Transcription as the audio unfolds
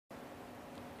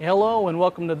Hello and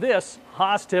welcome to this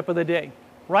Haas tip of the day.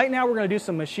 Right now we're going to do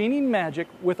some machining magic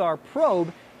with our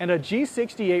probe and a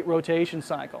G68 rotation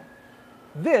cycle.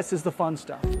 This is the fun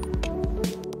stuff.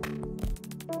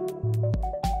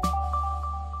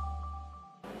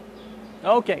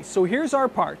 Okay, so here's our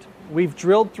part. We've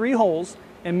drilled 3 holes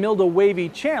and milled a wavy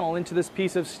channel into this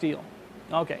piece of steel.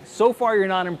 Okay, so far you're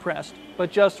not impressed,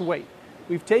 but just wait.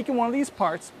 We've taken one of these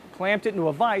parts, clamped it into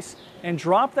a vise, and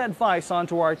dropped that vise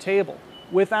onto our table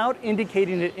without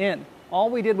indicating it in. All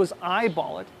we did was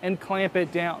eyeball it and clamp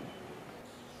it down.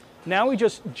 Now we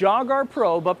just jog our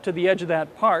probe up to the edge of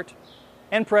that part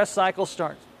and press cycle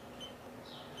start.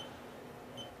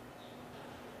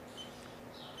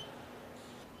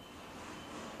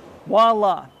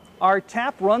 Voila! Our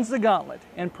tap runs the gauntlet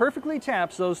and perfectly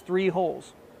taps those 3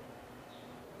 holes.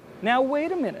 Now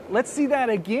wait a minute, let's see that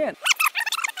again.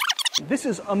 This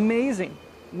is amazing.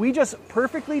 We just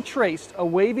perfectly traced a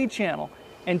wavy channel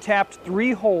and tapped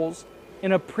 3 holes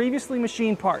in a previously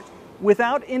machined part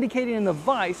without indicating in the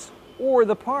vise or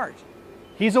the part.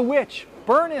 He's a witch.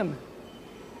 Burn him!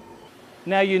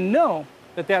 Now you know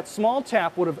that that small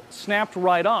tap would have snapped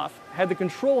right off had the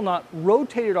control not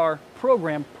rotated our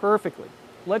program perfectly.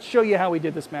 Let's show you how we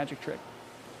did this magic trick.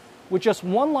 With just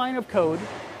one line of code,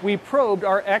 we probed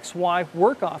our XY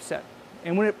work offset.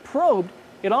 And when it probed,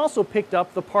 it also picked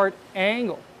up the part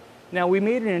angle. Now we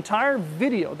made an entire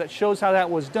video that shows how that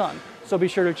was done, so be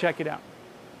sure to check it out.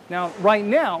 Now right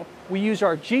now, we used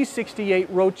our G68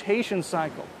 rotation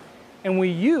cycle, and we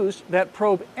used that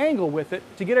probe angle with it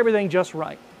to get everything just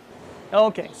right.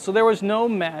 Okay, so there was no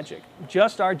magic,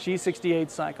 just our G68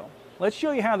 cycle. Let's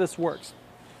show you how this works.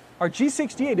 Our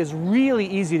G68 is really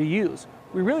easy to use.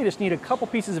 We really just need a couple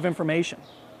pieces of information.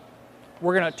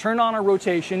 We're going to turn on our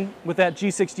rotation with that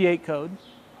G68 code.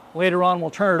 Later on,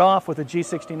 we'll turn it off with a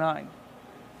G69.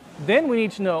 Then we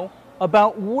need to know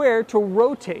about where to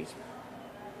rotate.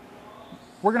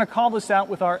 We're going to call this out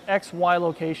with our XY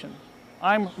location.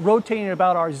 I'm rotating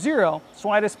about our 0, so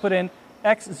I just put in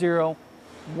X0,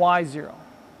 Y0.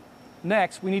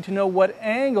 Next, we need to know what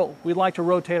angle we'd like to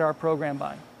rotate our program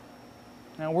by.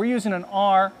 Now we're using an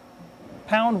R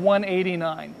pound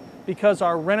 189 because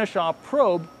our Renishaw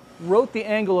probe wrote the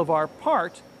angle of our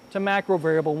part to macro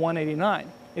variable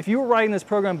 189. If you were writing this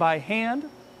program by hand,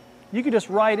 you could just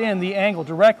write in the angle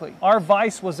directly. Our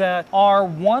vise was at R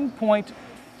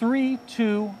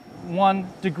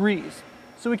 1.321 degrees.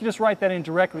 So we can just write that in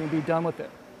directly and be done with it.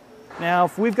 Now,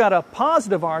 if we've got a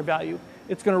positive R value,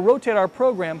 it's going to rotate our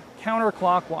program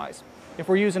counterclockwise. If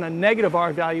we're using a negative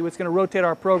R value, it's going to rotate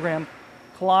our program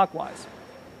clockwise.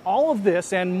 All of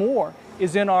this and more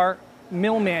is in our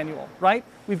mill manual, right?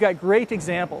 We've got great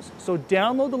examples. So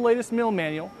download the latest mill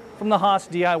manual from the Haas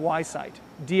DIY site,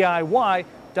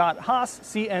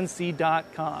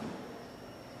 diy.haascnc.com.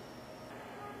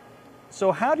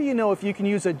 So how do you know if you can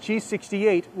use a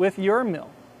G68 with your mill?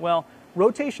 Well,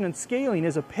 rotation and scaling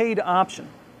is a paid option.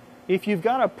 If you've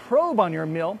got a probe on your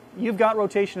mill, you've got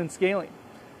rotation and scaling.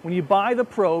 When you buy the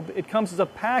probe, it comes as a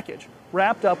package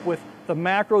wrapped up with the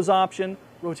macros option,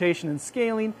 rotation and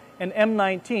scaling, and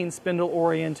M19 spindle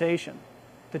orientation.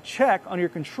 To check on your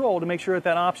control to make sure that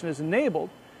that option is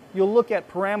enabled, you'll look at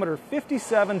parameter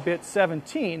 57-bit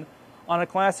 17 on a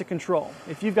classic control.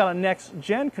 If you've got a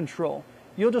next-gen control,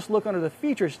 you'll just look under the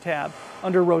Features tab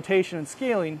under Rotation and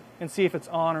Scaling and see if it's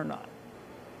on or not.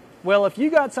 Well, if you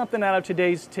got something out of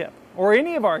today's tip, or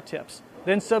any of our tips,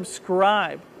 then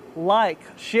subscribe, like,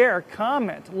 share,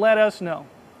 comment, let us know.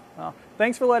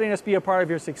 Thanks for letting us be a part of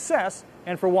your success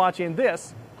and for watching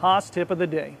this Haas Tip of the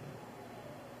Day.